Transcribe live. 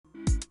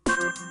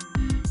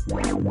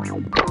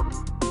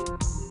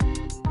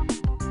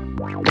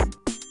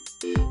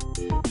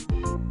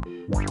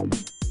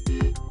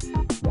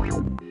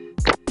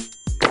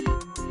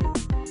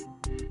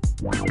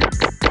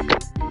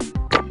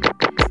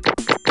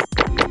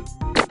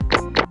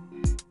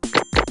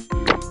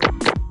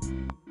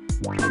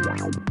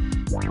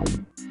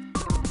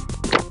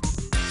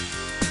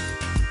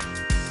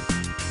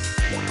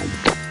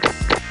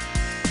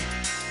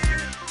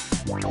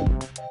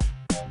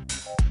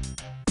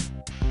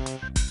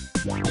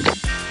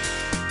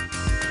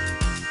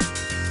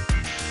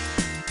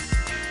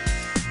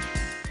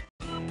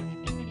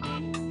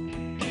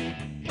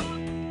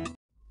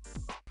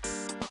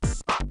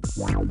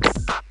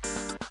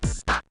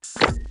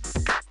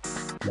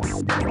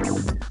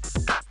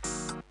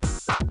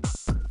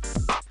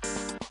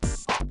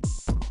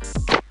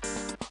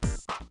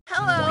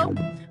Hello,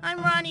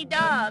 I'm Ronnie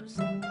Dobbs.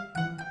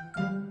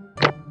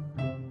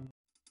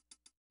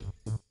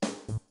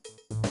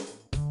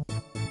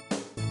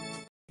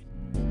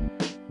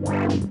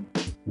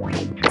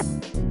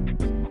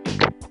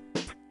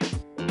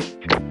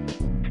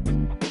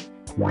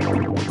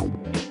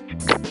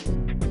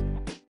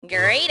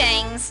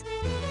 Greetings.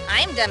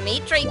 I'm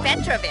Dmitri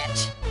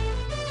Petrovich.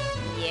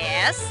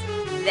 Yes,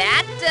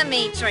 that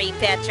Dmitri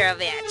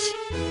Petrovich.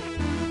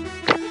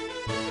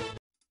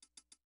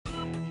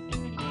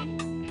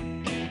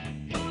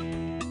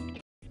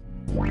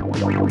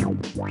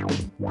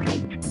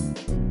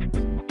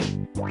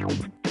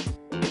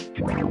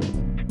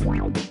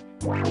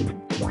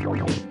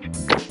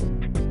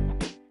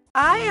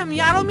 I am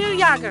Yaromir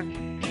Yager.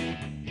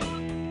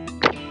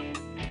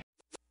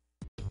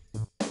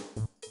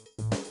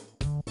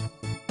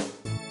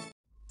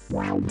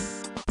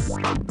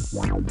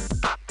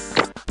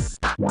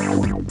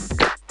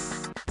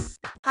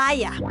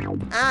 Hiya,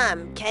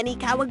 I'm Kenny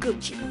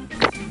Kawaguchi.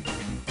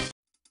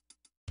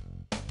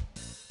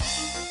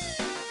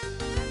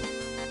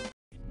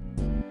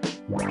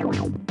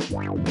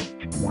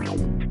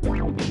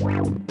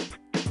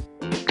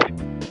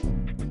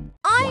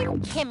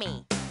 I'm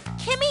Kimmy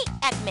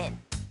Ekman.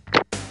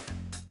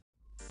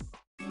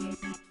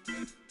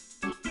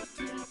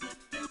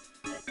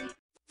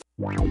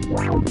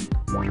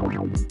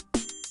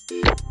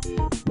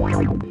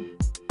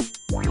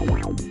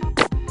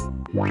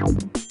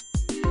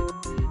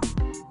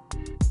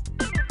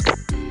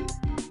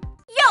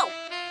 Yo,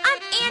 I'm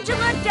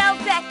Angela Del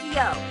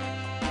Vecchio.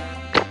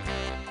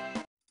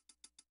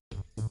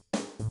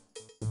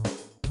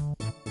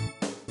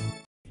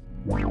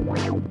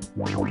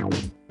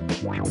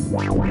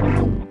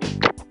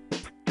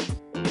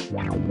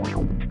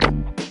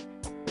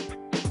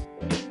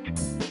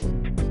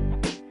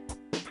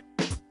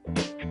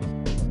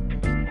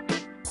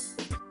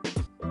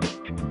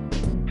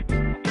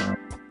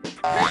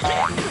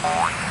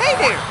 Hey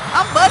there,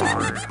 I'm Buddy.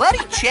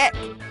 Buddy Check.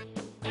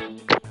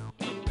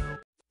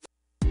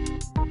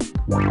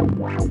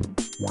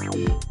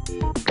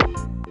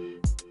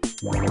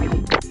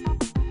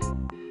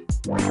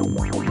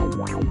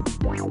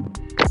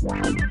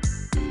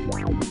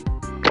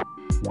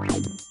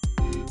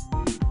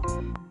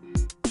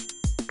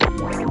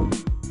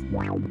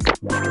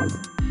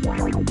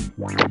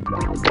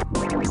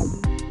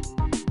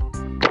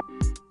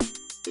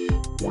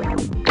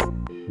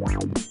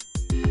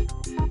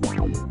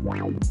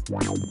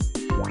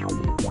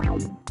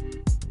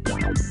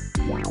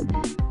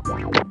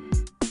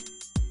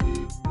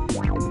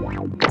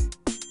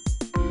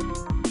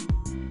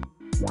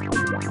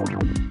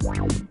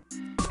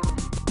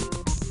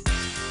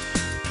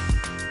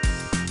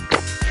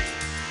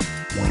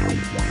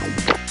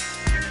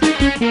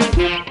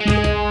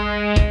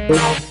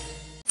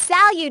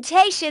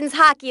 Salutations,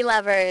 hockey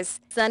lovers!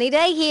 Sunny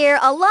day here,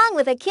 along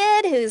with a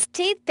kid whose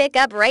teeth pick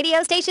up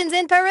radio stations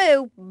in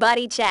Peru,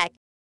 Buddy Check.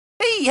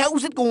 Hey,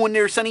 how's it going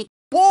there, Sonny?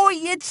 Boy,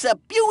 it's a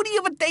beauty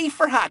of a day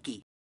for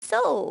hockey.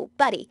 So,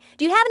 Buddy,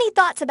 do you have any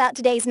thoughts about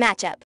today's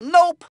matchup?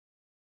 Nope.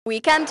 We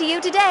come to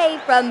you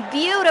today from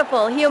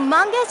beautiful,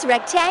 humongous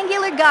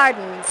rectangular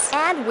gardens.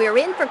 And we're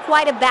in for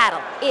quite a battle.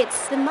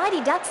 It's the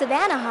Mighty Ducks of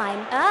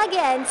Anaheim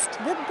against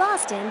the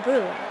Boston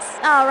Bruins.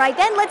 All right,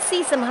 then, let's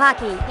see some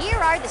hockey. Here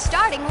are the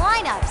starting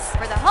lineups.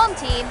 For the home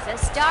team, the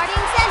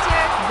starting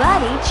center,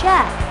 Buddy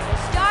Check. The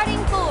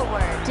starting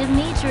forward,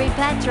 Dmitri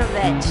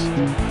Petrovich.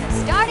 The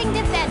starting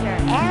defender,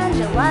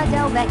 Angela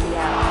Del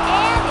Vecchio.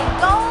 And in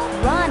goal,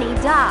 Ronnie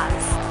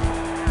Dobbs.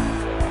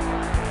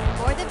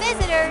 For the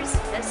visitors,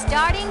 the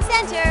starting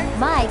center,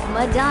 Mike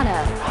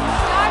Madonna.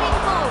 Starting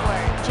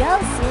forward,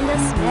 Jocinda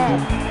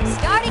Smith.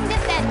 Starting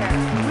defender,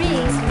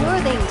 Reese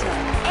Worthington.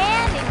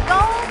 And in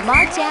goal,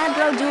 Martin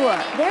Brodeur.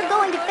 They're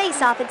going to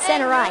face off at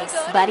center ice.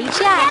 Buddy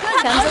Check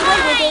comes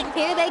away with it.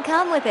 Here they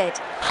come with it.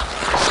 In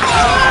the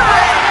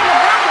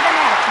back of the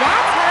net.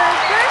 That's her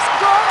first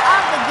goal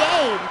of the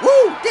game.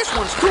 Woo, this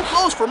one's too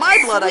close for my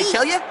blood, I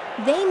tell ya.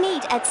 They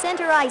meet at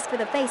center ice for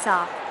the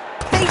face-off.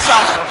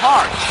 Face-offs are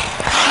hard.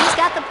 He's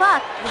got the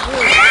puck.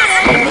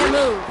 They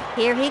move.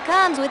 Here he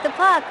comes with the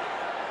puck.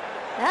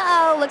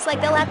 Uh-oh, looks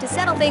like they'll have to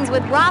settle things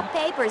with rock,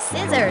 paper,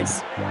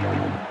 scissors.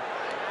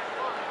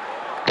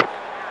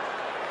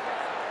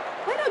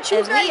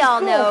 As we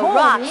all know,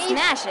 rock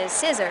smashes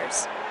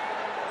scissors.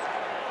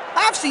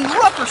 I've seen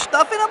rougher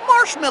stuff in a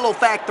marshmallow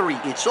factory.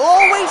 It's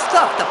always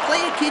tough to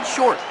play a kid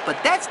short, but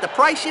that's the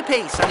price you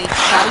pay, Sonny.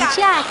 Buddy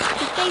Jack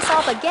to face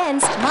off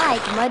against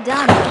Mike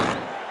Madonna.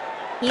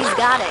 He's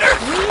got it.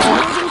 Reese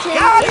Worthington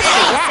Got is it.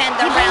 the back. Send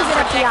He the brings it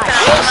up the ice.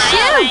 He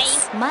projectile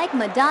shoots! Mike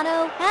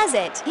Madonna has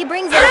it. He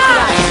brings it up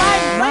the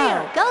ice.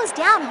 Mo goes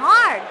down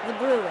hard. The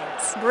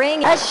Bruins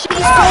bring a shot. He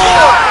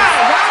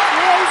scores! That's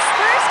Will's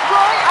first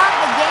goal of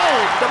the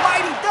game. The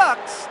Mighty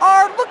Ducks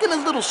are looking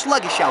a little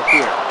sluggish out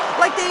there.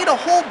 Like they ate a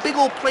whole big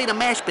old plate of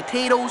mashed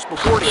potatoes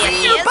before the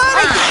game. Yes,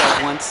 I did Mom. that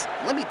once.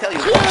 Let me tell you.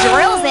 He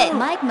drills it.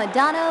 Mike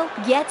Madonna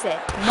gets it.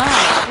 Mo,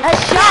 a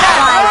shot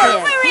by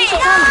him. Here she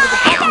comes with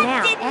the puck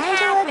now.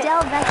 Angela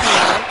Del Vecchio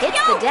hits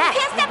the deck.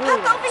 pass The that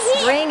puck over Bruins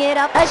here. bring it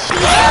up. She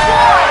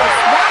scores.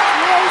 That's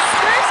Will's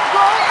first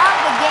goal of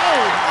the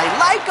game. I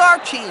like our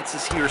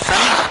chances here,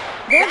 Sonny.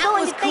 They're That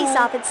going was to face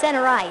cool. off at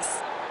center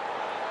ice.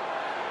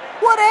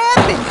 What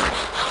happened?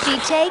 She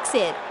takes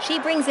it.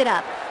 She brings it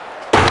up.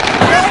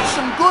 That's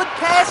some good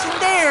passing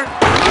there.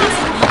 He's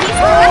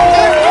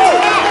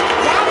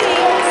That's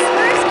his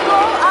first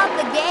goal of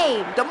the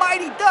game. The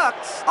Mighty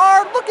Ducks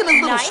are looking a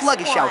little Nice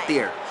sluggish out one.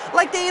 there.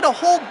 Like they ate a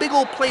whole big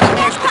old plate of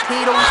mashed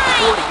potatoes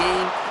before the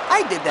game.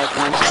 I did that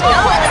once. Just get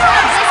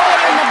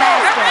in the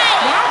basket.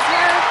 That's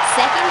her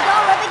second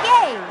goal of the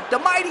game. The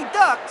Mighty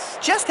Ducks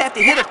just have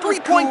to hit a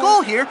three-point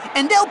goal here,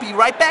 and they'll be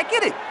right back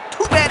in it.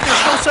 Too bad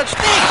there's no such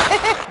thing.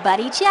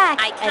 Buddy Jack.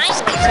 I at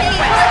kindly the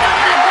request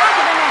back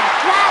of the net.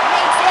 That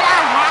makes it a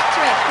hat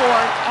trick for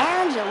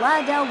Angela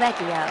Del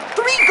Vecchio.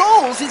 3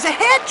 goals is a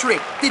hat trick.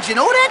 Did you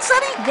know that,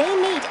 Sonny? They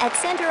meet at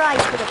center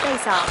ice for the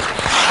face-off.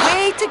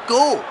 Way to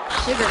go.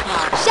 Sugar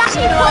Pop. Shot.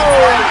 She puts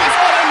the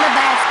biscuit in the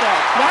basket.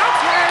 That's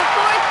her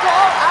fourth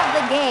goal of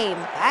the game.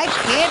 I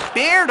can't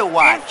bear to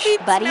watch.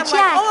 Buddy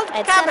Jack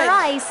at center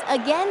ice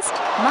against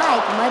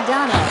Mike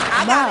Madonna.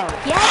 Mo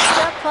gets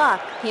the puck.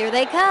 Here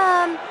they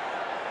come.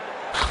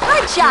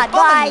 Good shot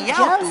by bumming me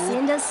out, dude.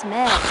 Jocinda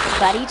Smith.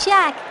 Buddy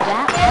Jack.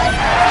 That's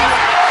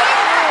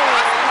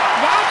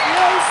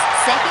his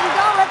second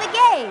goal of the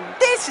game.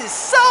 This is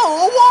so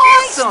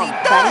awesome.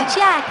 Buddy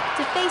Jack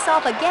to face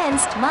off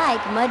against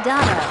Mike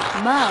Madonna.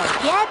 Mo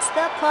gets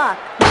the puck.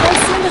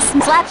 Jocinda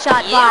Smith. Slap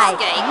shot You by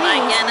escaped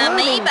like Reese an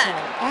amoeba. Worthington.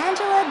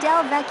 Angela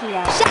Del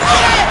Vecchio. Shot. In the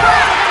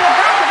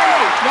back of the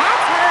net.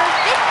 That's her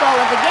fifth goal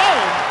of the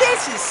game.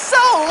 This is so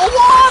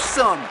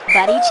awesome.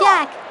 Buddy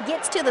Jack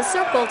gets to the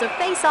circle to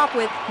face off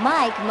with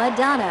Mike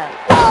Madonna.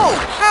 Whoa,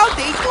 how'd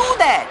they do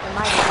that?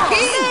 Mike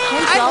Hey,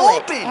 control I'm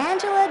it. open.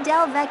 Angela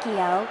Del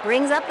Vecchio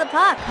brings up the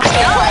puck. She puts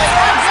the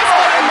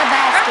biscuit in the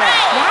basket.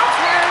 That's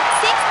her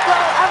sixth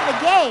goal of the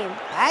game.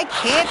 I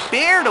can't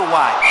bear to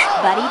watch.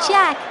 Buddy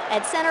Jack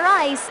at center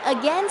ice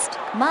against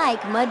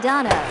Mike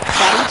Madonna.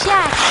 Buddy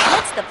Jack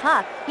hits the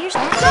puck. Here's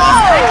That's her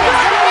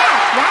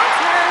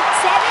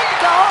seventh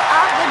goal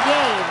of the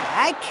game.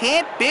 I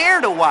can't bear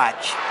to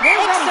watch. They're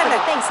ready for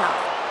the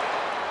face-off.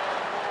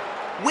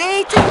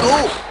 Way to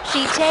go.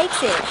 She takes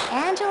it.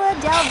 Angela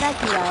Del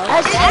Vecchio.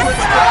 That's her eighth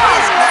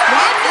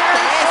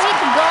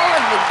goal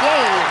of the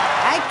game.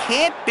 I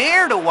can't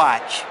bear to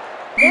watch.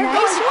 They're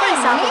going to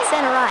face off at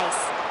center ice.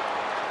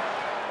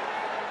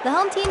 The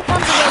home team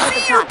comes away with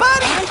the See you, puck.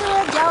 buddy.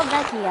 Angela Del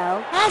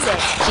Vecchio has it.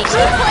 She puts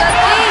the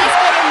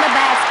basket in the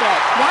basket.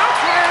 That's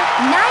her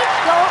ninth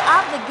goal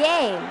of the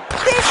game.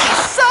 This is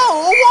so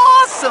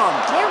awesome.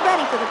 They're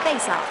ready for the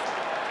face-off.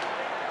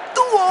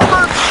 Do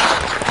over.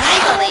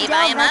 I believe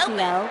I am open.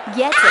 Del Vecchio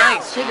gets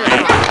it. Sugar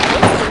Pop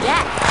hits the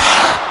deck.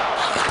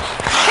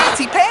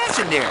 Fancy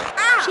passing there.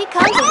 She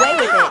comes away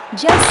with it.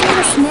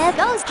 Jocinda Smith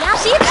goes down.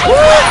 She puts the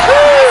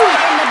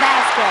biscuit in the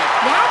basket.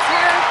 That's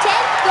her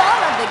 10th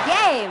goal of the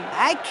game.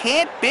 I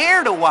can't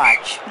bear to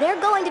watch. They're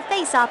going to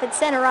face off at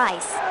center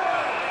ice.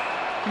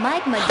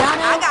 Mike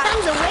Madonna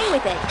comes away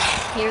with it.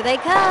 Here they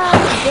come.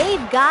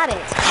 They've got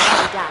it.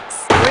 Mighty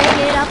Ducks bring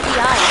it up the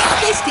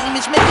ice. This team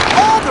is making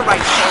all the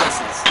right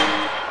passes.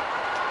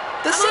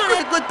 The secret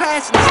to good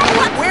passing is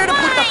knowing where to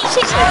put the She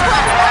puts the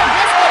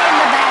biscuit in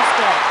the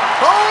basket.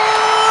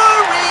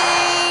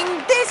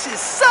 boring. This is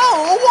so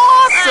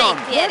awesome.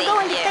 They're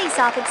going to face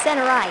off at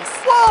center ice.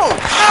 Whoa,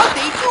 how'd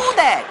they do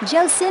that?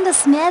 Jocinda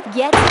Smith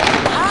gets it.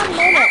 A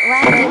minute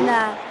left in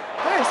the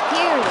first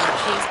period.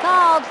 She's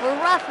called for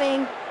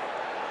roughing.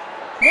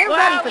 They're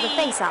ready for the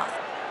face-off.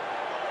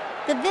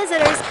 The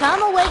visitors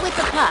come away with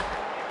the puck.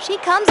 She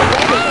comes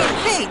away with it.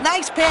 Hey,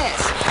 nice pass.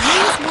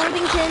 Reese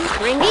Worthington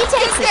he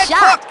takes a that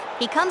shot. puck.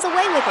 He comes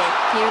away with it.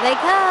 Here they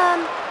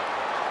come.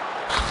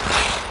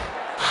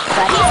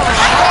 Buddy.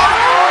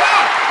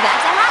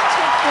 That's a hat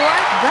trick for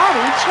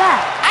Buddy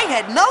Chuck. I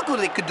had an uncle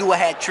that could do a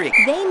hat trick.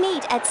 They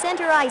meet at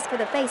center ice for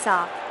the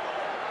face-off.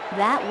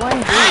 That one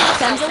dude I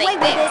comes don't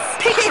away think with it.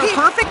 Picture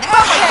perfect. Now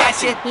I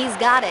catch it. He's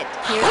got it.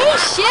 Here he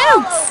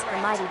shoots. The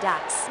Mighty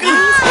Ducks. He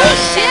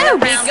Send shoots.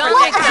 around What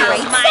a projectiles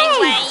great my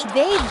save. way.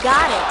 They've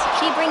got it.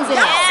 She brings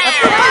it up.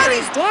 The Yeah. player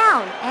is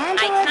down.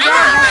 Angela I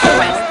down.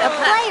 request the The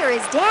puck. player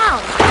is down.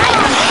 I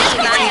believe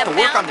Kids I need have to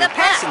work on found their the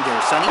puck. passing there,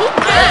 Sonny.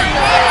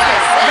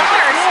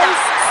 That's his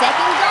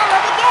second goal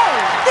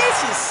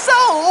is so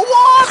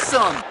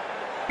awesome!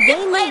 They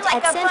Play meet like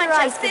at a center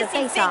bunch ice of for the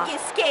sissy face-off.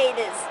 figure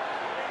skaters.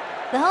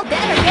 The home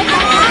batter gets it.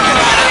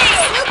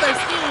 Super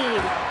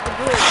speed. The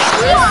Bruins.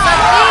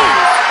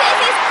 This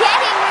is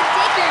getting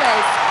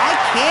ridiculous. I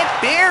can't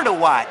bear to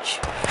watch.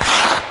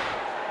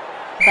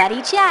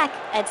 Buddy Check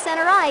at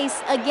center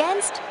ice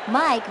against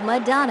Mike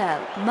Madonna.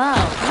 Mo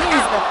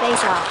wins the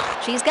face-off.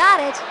 She's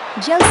got it.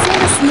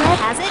 Jocinda Smith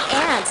has it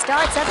and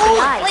starts up the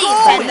ice. Please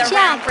Buddy send the Check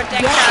round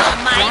protector gets it.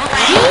 my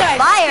way. He's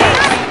fired.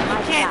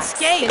 Can't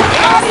skate.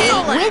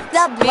 With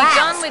the Be blast.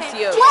 done with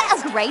you. What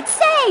a great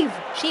save.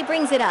 She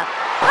brings it up.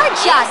 Hard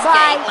shot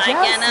by skate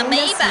like an Jocinda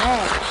amoeba.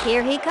 Smith.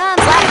 Here he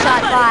comes. Left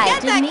shot by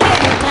Demetri.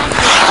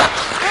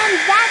 And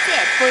that's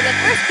it for the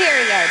first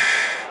period.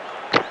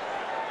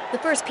 The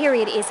first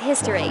period is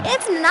history.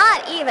 It's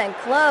not even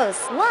close.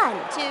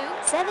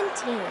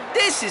 1-2-17.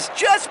 This is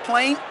just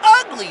plain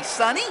ugly,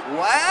 Sonny.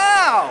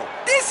 Wow,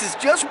 this is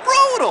just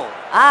brutal.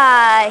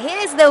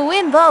 Here's the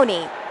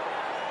Wimboni.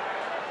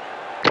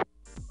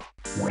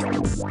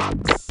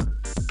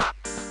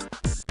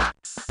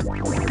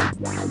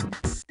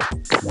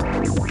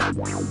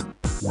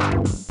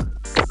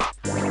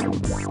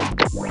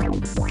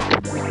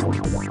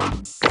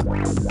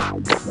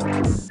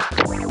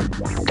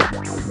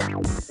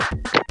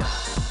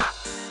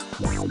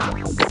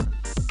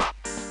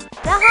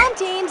 The home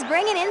team's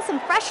bringing in some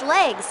fresh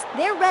legs.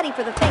 They're ready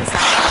for the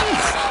face-off.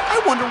 Jeez,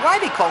 I wonder why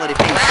they call it a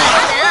face-off.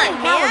 Well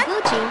done, man.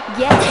 Kawaguchi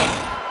gets it.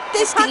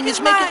 This team is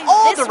making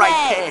all the right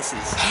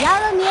passes.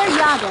 Jaromir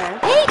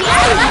Jagr. He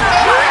got it!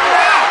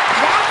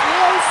 That's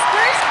his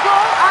first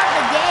goal of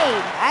the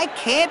game. I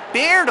can't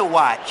bear to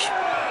watch.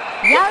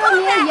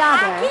 Jaromir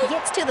Jagr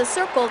gets to the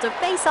circle to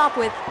face off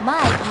with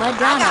Mike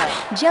Madonna.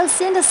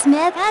 Jocinda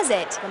Smith has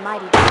it. The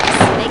Mighty Ducks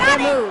make their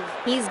move.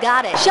 He's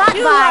got it. Shot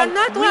by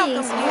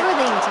Reese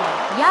Worthington.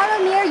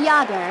 Jaromir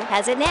Jagr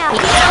has it now.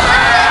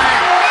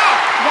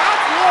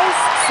 That's his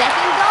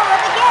second goal of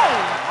the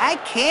game. I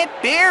can't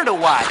bear to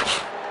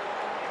watch.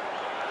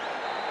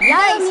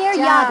 Jaromir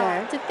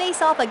Jagr to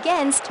face off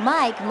against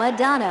Mike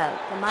Madonna.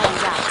 The Mighty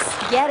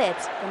Ducks get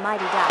it. The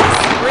Mighty Ducks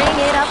bring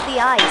it up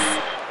the ice.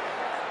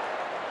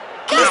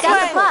 He's got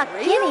the puck.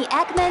 Kenny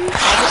Ekman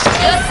has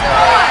it.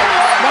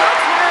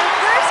 That's her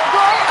first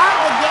goal of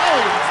the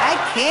game. I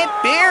can't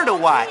bear to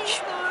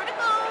watch.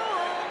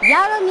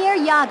 Jaromir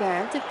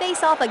Jagr to face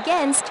off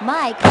against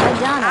Mike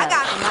Madonna.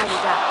 The Mighty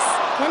Ducks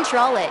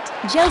control it.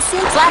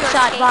 Jocinda slap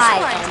shot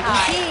by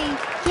MVP.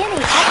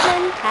 Kenny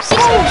Ekman has it.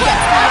 In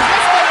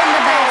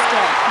the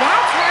basket.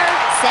 That's her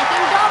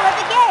second goal of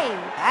the game.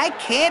 I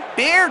can't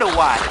bear to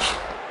watch.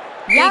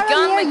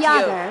 Jaromir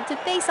Jagr to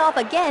face off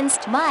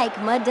against Mike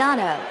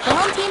Madonna. The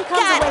home team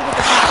comes away with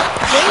the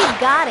puck. They've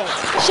got it.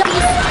 He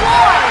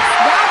scores!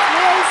 That's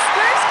his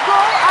first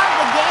goal of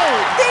the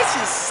game. This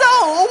is so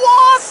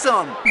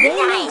awesome. They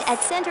meet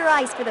at center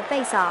ice for the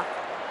face-off.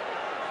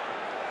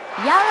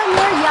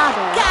 Jaromir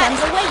Jagr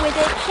comes away with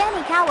it.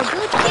 Kenny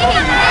Kawaguchi. He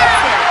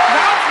nets it.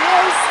 That's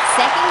his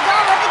second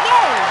goal of the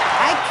game.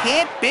 I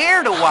can't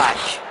bear to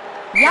watch.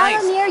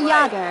 Jaromir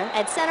Jagr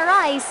at center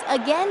ice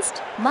against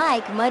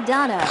Mike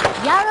Madonna.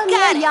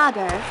 Jaromir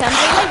Jagr comes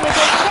away with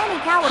it. Kenny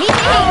Kawaguchi. He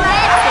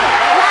nets it.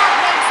 That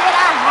makes it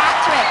a hat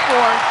trick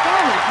for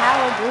Kenny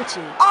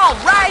Kawaguchi. All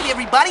right,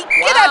 everybody,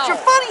 get out your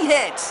funny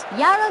heads.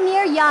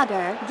 Jaromir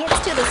Jagr gets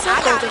to the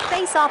circle to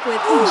face off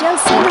with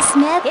Jocinda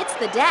Smith. Hits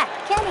the deck.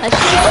 Kenny scores.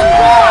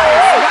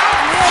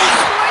 That's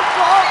his fourth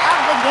goal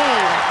of the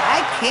game.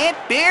 I can't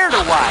bear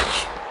to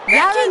watch.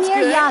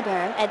 Jaromir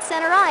Jagr at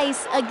center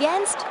ice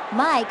against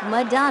Mike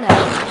Madonna.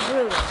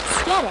 Bruins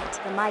get it.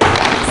 The Mighty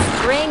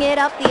Ducks bring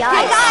it up the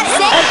ice.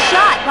 A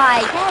shot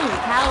by Kenny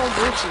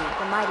Kawaguchi.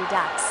 The Mighty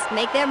Ducks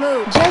make their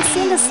move.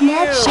 Jocinda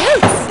Smith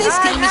shoots. This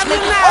team is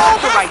making all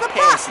the right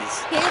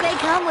passes. Here they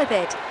come with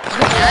it.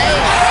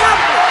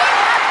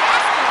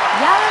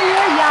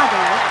 Jaromir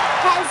Jagr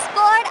has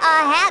scored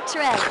a hat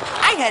trick.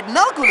 I had an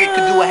uncle that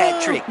could do a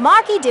hat trick.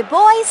 Marky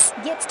DuBois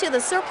gets to the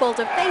circle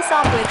to face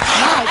off with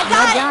Mike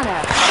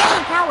Madonna.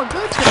 Kenny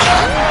Kawaguchi.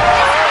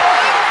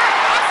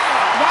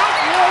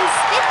 That's his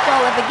fifth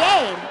goal of the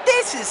game.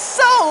 This is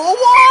so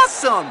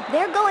awesome.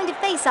 They're going to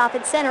face off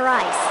at center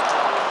ice.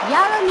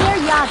 Jaromir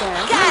Jagr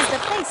wins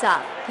the face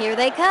off. Here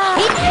they come.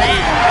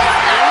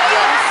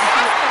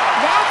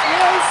 That's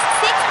his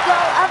sixth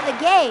goal of the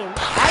game.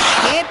 I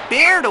can't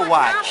bear to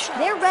watch.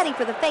 They're ready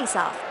for the face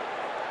off.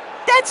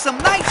 That's some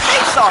nice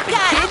face-offing,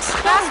 kids.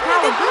 From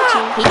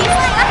Kawaguchi. He's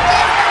up in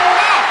the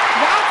net.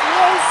 That's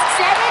his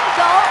seventh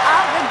goal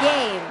of the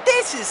game.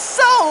 This is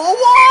so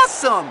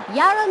awesome.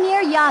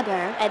 Jaromir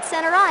Jagr at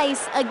center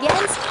ice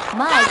against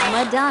Mike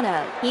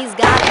Madonna. He's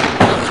got it.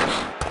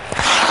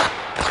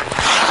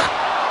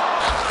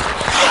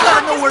 You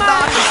gotta know where the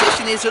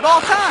opposition is at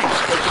all times.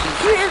 They could be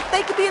here,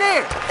 they could be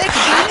there. They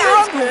could be in your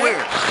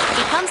underwear.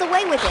 He comes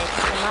away with it.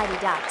 The Mighty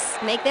Ducks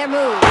make their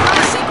move.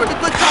 The secret to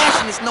good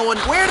passing is knowing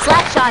where to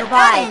Slap shot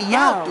by me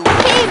out, Mo. dude.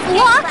 He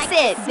blocks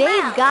it.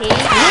 They've got it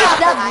with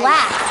the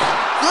blast.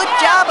 Good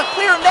job of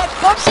clearing that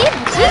puck. She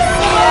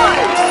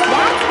scores.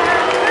 That's her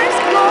first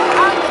goal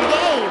of the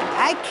game.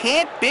 I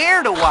can't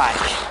bear to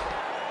watch.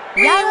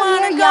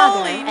 Jaromir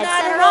Jagr at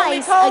center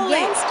ice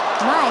against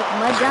Mike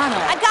Madonna.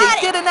 I They got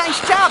it. did a nice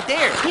job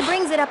there. He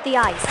brings it up the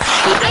ice.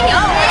 Keeping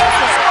going.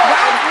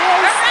 That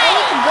is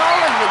eighth goal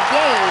of the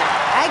game.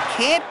 I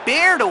can't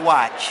bear to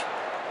watch.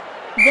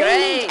 They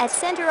Great. meet at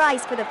center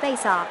ice for the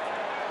face-off.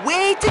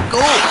 Way to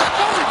go.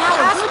 Kenny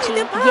Kawaguchi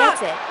the puck.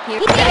 gets it. Here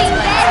he goes.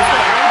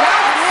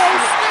 That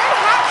is third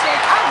hat trick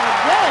of the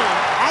game.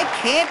 I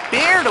can't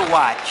bear to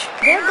watch.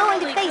 They're going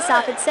to face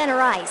off at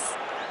center ice.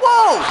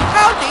 Whoa,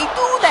 how'd they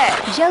do that?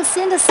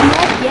 Jocinda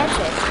Smith gets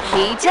it.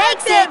 He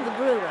takes it. The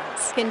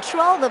Bruins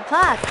control the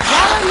puck.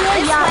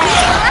 Jaromir Jagr.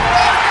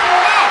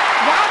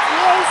 That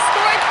is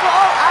fourth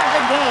goal of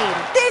the game.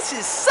 This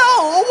is so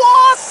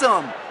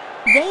awesome.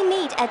 They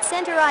meet at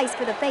center ice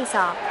for the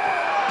face-off.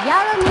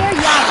 Jaromir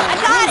Jagr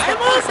wins the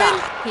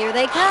face-off. Here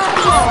they come.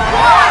 He scores.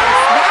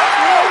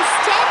 That is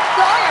 10th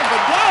goal of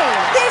the game.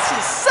 This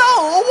is so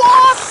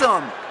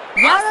awesome.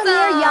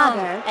 Jaromir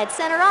Jagr at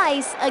center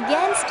ice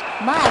against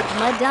Mike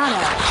Madonna.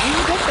 We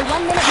hit the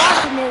 1 minute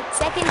mark in the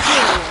second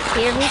period.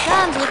 Here he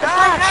comes with the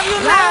puck.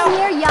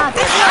 Jaromir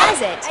Jagr has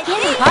it.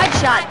 Kenny hard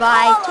shot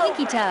by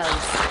Twinkie Toes.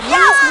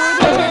 Ross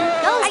Worthington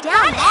goes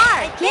down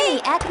hard.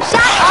 Kenny at the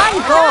shot on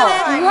goal.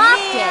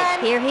 Blocked it.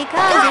 Here he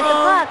comes with the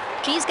puck.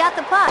 She's got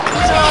the puck.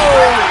 She's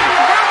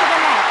back of the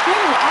net.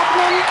 Kenny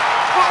Ekman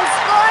has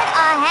scored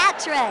a hat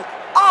trick.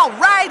 All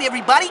right,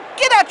 everybody,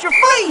 get out your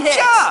free hits.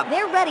 Job.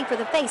 They're ready for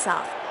the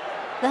face-off.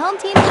 The home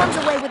team comes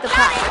away with the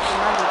puck. The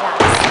Mighty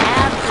Ducks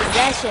have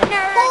possession.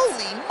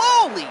 Holy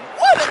moly,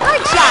 what a Hard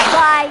shot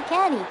by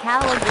Kenny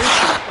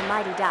Kawaguchi. The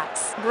Mighty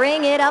Ducks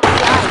bring it up the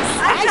ice.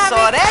 I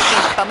saw that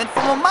one coming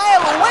from a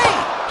mile away.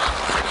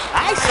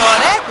 I saw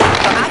that one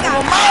coming from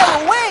a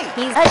mile away.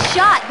 He's a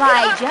shot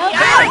by Joe.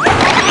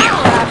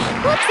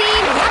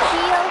 Whoopsie, now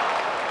heel.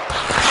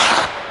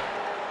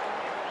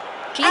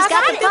 She's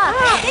got the puck.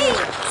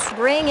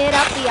 Bring it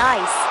up the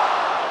ice.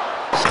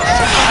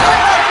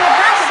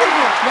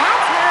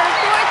 That's her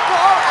fourth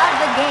goal of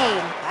the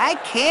game. I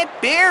can't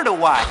bear to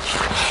watch.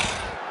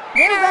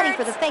 They're ready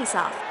for the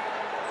face-off.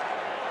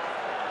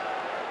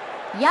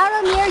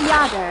 Jaromir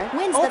Jagr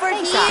wins the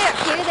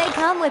face-off. Here they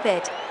come with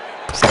it.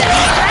 Stretches the net.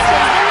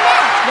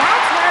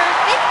 That's her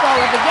fifth goal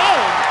of the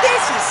game.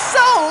 This is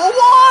so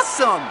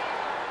awesome.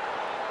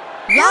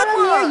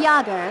 Jaromir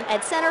Jagr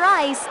at center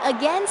ice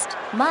against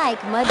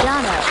Mike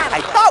Madonna.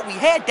 I thought we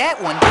had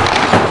that one.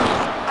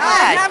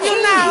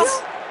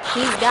 Jeez.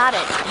 He's got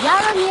it.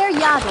 Jaromir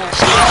Jagr.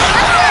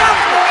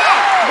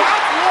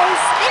 That is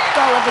fifth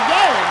goal of the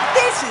game.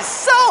 This is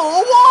so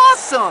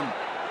awesome.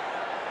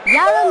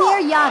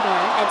 Jaromir Jagr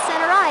at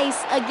center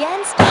ice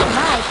against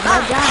Mike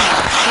Madonna.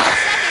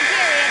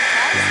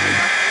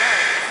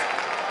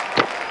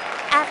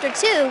 After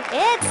two,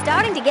 it's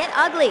starting to get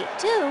ugly.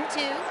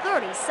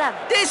 2-37.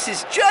 This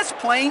is just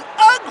plain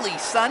ugly,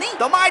 Sonny.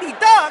 The Mighty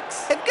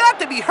Ducks have got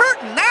to be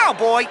hurting now,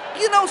 boy.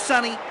 You know,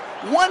 Sonny,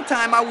 one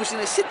time I was in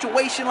a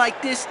situation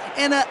like this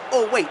and,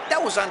 oh wait,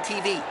 that was on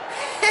TV.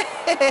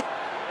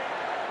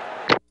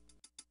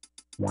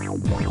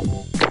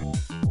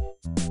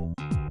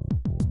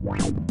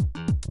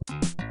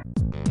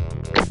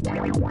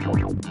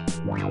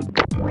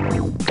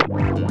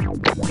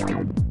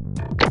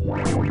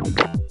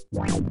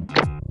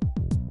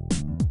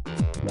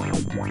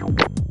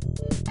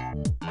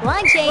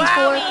 Line change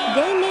for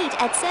they meet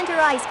at center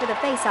ice for the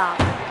face-off.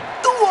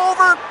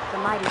 Do-over. The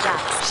Mighty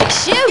Ducks. She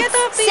shoots.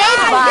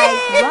 Saved by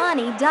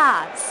Ronnie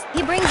Dodds.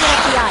 He brings it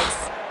up the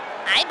ice.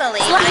 I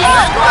believe That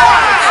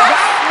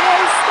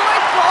is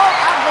fourth goal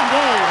of the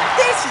game.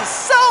 This is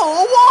so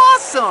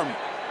awesome.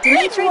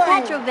 Dmitry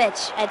Petrovic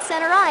at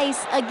center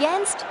ice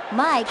against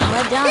Mike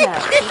Madonna.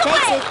 He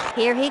takes it.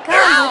 Here he comes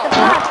with the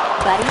puck.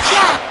 Buddy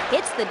check.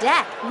 Hits the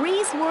deck.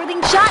 Reese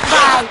Worthing shot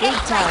by Big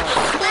Toe.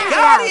 Clears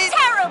it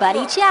out.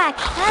 Buddy check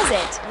has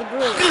it. The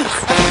Bruins.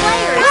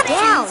 Player is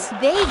down.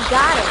 They've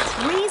got it.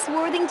 Reese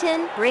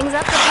Worthington brings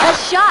up the puck. A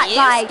shot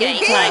by Big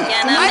Toe.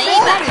 Dmitry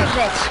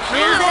Petrovic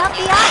brings it up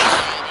the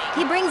ice.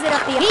 He brings it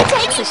up the ice. He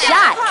takes a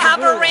shot.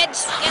 coverage.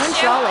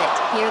 Control it.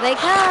 Here they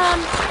come.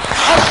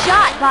 A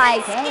shot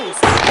by Pace.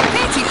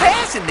 Fancy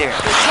pass in there.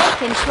 They take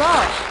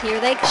control. Here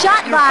they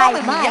shot You're by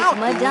calling me Mike out,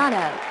 dude.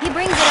 Madonna. He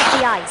brings it up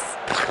the ice.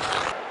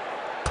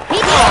 He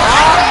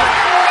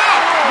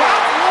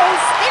That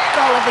is fifth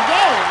goal of the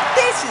game.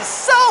 This is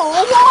so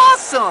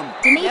awesome.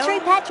 Dmitry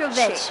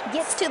Petrovic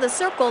gets to the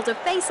circle to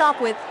face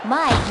off with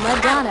Mike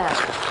Madonna.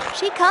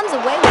 She comes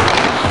away with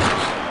it.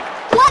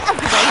 What a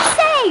great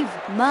save!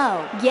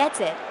 Mo gets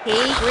it. He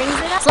brings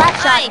it up. Slap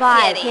shot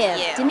by pity him.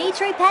 you.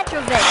 Dmitry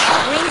Petrovic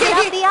brings it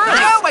up the ice.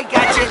 Now I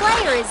got The you.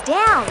 player is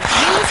down.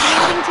 Reese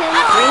Worthington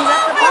brings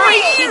up the over puck.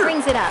 She here.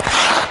 brings it up.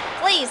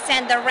 Please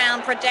send the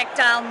round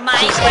projectile my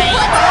This way.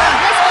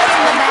 puts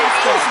in the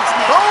basket.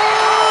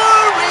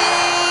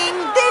 Boring.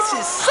 This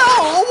is so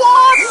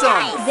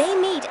awesome. They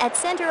meet at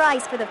center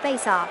ice for the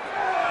face-off.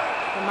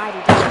 The Mighty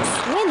Ducks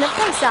win the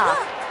face-off.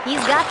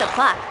 He's got the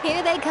puck.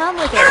 Here they come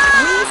with it.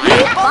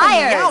 Reese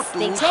fires.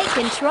 They take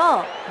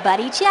control.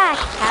 Buddy Check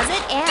has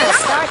it and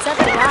starts up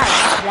the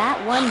ice. That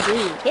 1B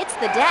hits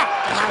the deck.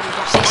 The Mighty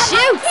Ducks. She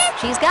shoots!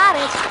 She's got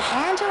it.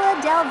 Angela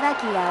Del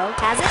Vecchio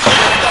has it.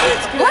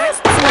 First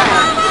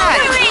one.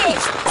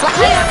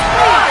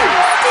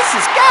 This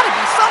has got to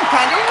be some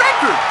kind of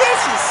record.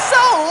 This is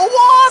so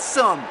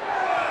awesome.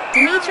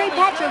 Dmitry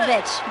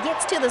Petrovich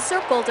gets to the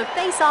circle to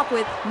face off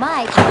with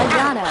Mike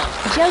Modano.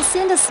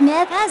 Jocinda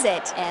Smith has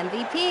it.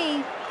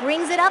 MVP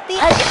brings it up the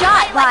ice. A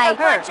shot by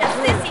her.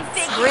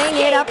 Bring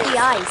it up the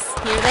ice.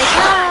 Here they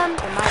come.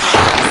 The Mighty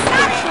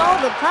Ducks control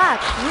the puck.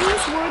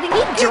 Reese Worthing,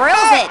 he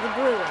drills it. The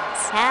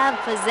Bruins have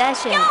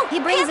possession. He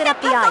brings it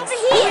up the ice.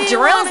 He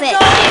drills it.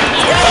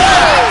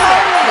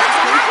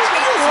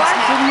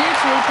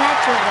 Dmitry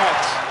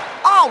Petrovich.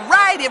 All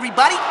right,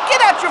 everybody, get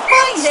out your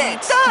fight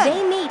heads. Done.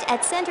 They meet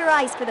at center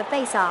ice for the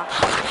face-off.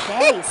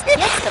 Face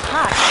gets the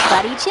puck.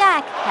 Buddy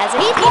Check has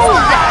it. He pulls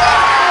it.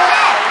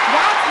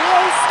 That's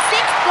his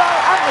sixth goal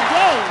of the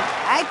game.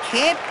 I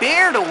can't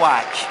bear to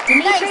watch.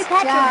 Dmitry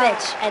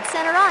Petrovich at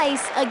center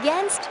ice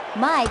against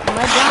Mike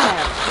Modano.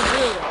 The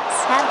Bruins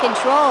have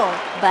control.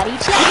 Buddy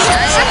Check.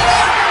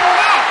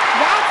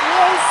 That's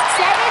his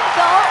seventh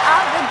goal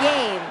of the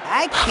game.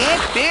 I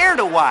can't bear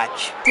to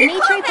watch.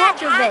 Dmitry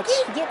Petrovich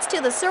gets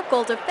to the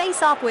circle to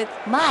face off with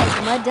Mike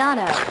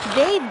Modano.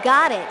 They've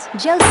got it.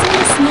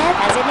 Jocinda Smith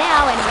has it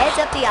now and heads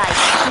up the ice.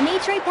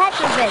 Dmitry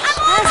Petrovich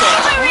has it.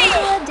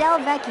 Angela Del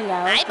Vecchio.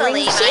 I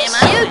believe she I am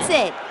up. shoots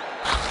it.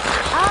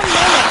 A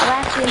minute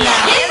left in the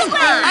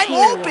I'm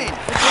open.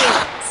 The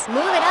Bruins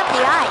move it up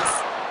the ice.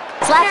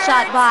 Slap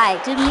shot by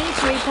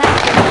Dmitry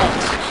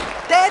Petrovich.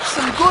 That's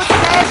some good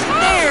passing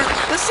there.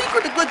 The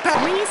secret to good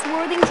passing. Reese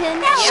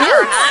Worthington Your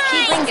shoots.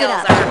 hockey She brings it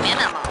skills up. are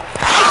minimal.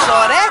 I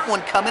saw that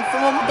one coming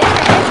from a...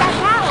 Better get that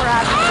power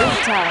up. Big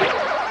time.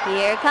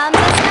 Here comes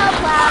the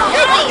snowplow.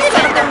 It's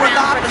up there where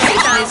the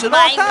opposition is at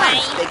all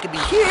times. They could be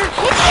here.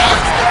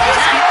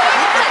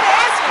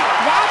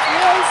 That's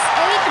his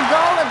eighth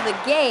goal of the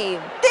game.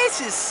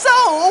 This is so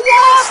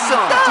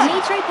awesome.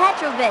 Dmitry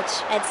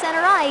Petrovich at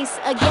center ice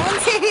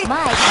against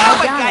Mike Oh,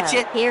 I Modano.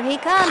 gotcha. Here he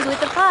comes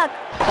with the puck.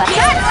 But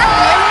that's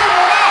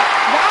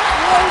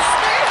his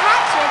third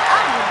hat trick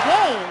of the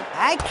game.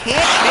 I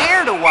can't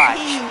bear to watch.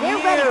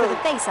 They're ready for the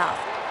face-off.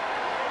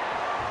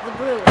 The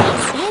Bruins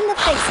win the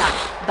face-off.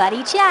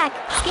 Buddy Check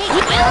skates.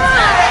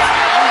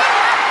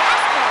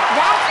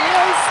 That's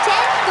his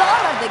 10th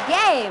goal of the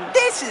game.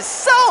 This is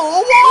so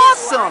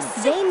awesome.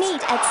 They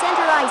meet at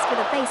center ice for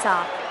the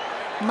face-off.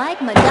 Mike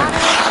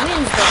Modano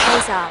wins the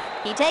face-off.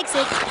 He takes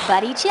it.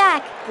 Buddy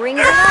Check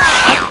brings it up.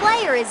 A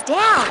player is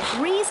down.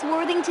 Reese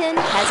Worthington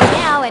has it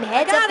now and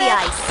heads up the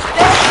ice.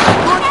 That's a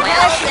good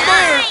passing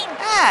there.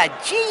 Ah,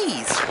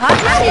 jeez.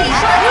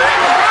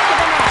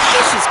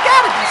 This has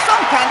got to be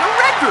some kind of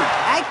record.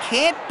 I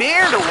can't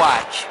bear to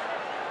watch.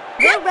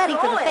 They're ready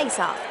for the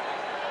face-off.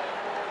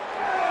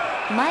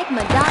 Mike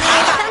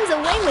Modano comes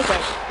away with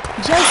it.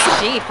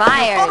 She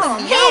fires.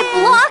 He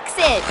blocks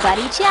it.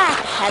 Buddy Check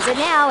has it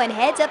now and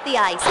heads up the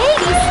ice. He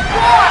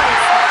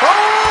scores.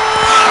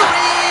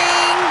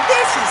 Boring!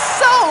 This is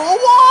so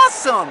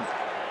awesome.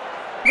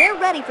 They're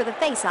ready for the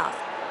face-off.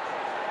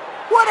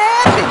 What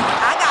happened?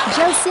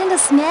 Jocinda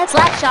Smith,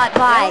 slap shot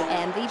by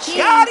MVP.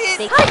 Got it.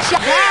 Good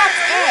shot. That's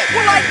it.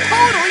 We're like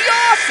totally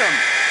awesome.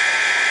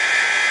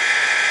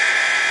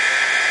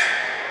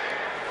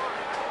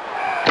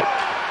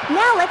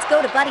 Now let's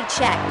go to Buddy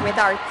Check with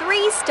our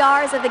 3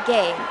 stars of the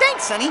game.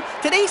 Thanks, Sonny.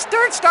 Today's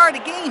third star of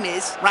the game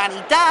is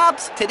Ronnie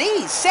Dobbs.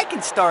 Today's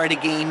second star of the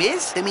game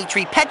is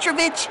Dmitry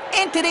Petrovich.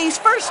 And today's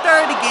first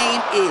star of the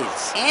game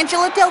is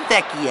Angela Del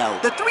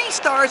Vecchio. The 3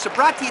 stars are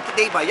brought to you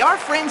today by our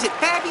friends at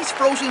Fabby's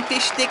Frozen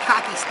Fish Stick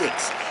Hockey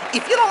Sticks.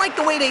 If you don't like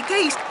the way they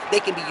taste, they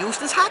can be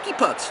used as hockey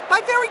pucks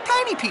by very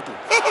tiny people.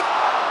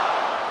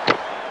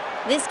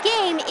 This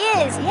game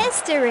is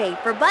history.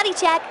 For Buddy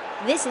Check,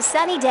 this is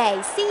Sunny Day.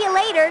 See you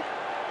later.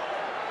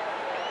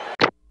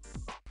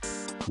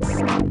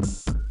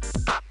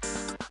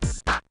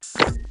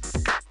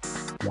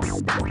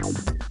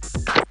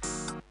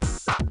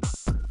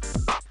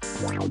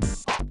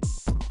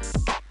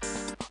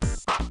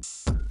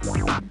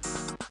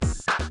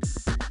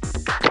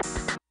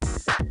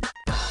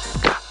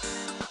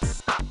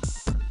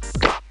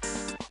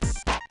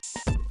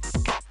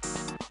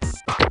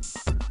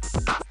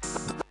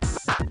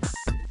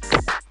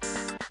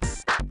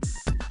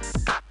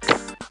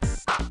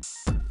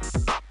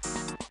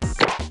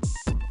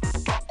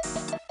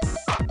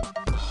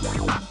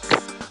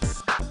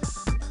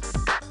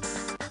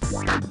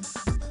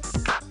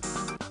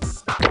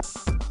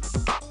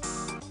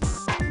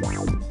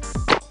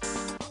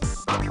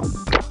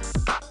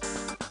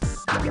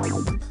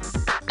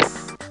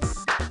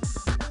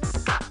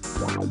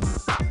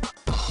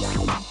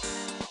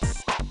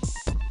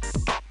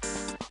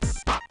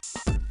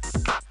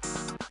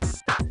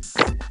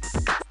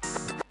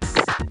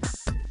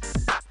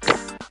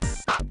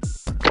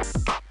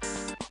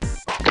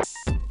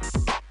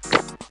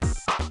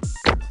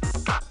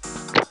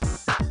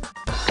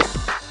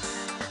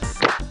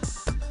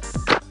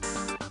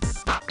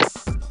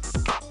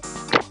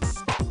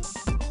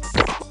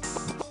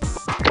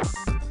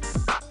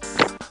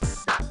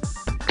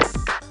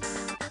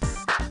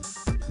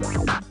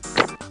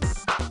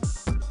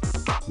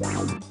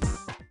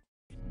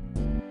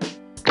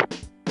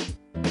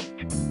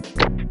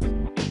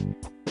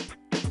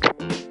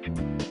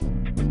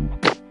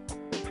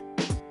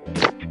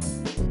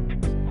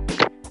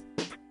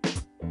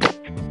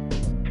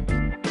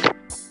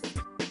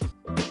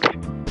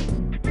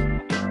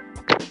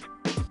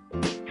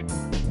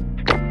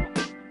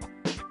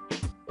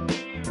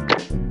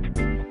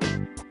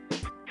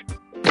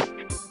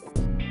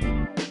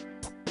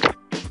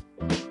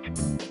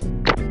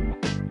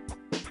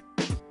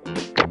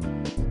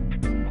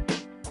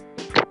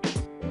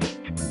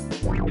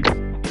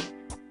 out.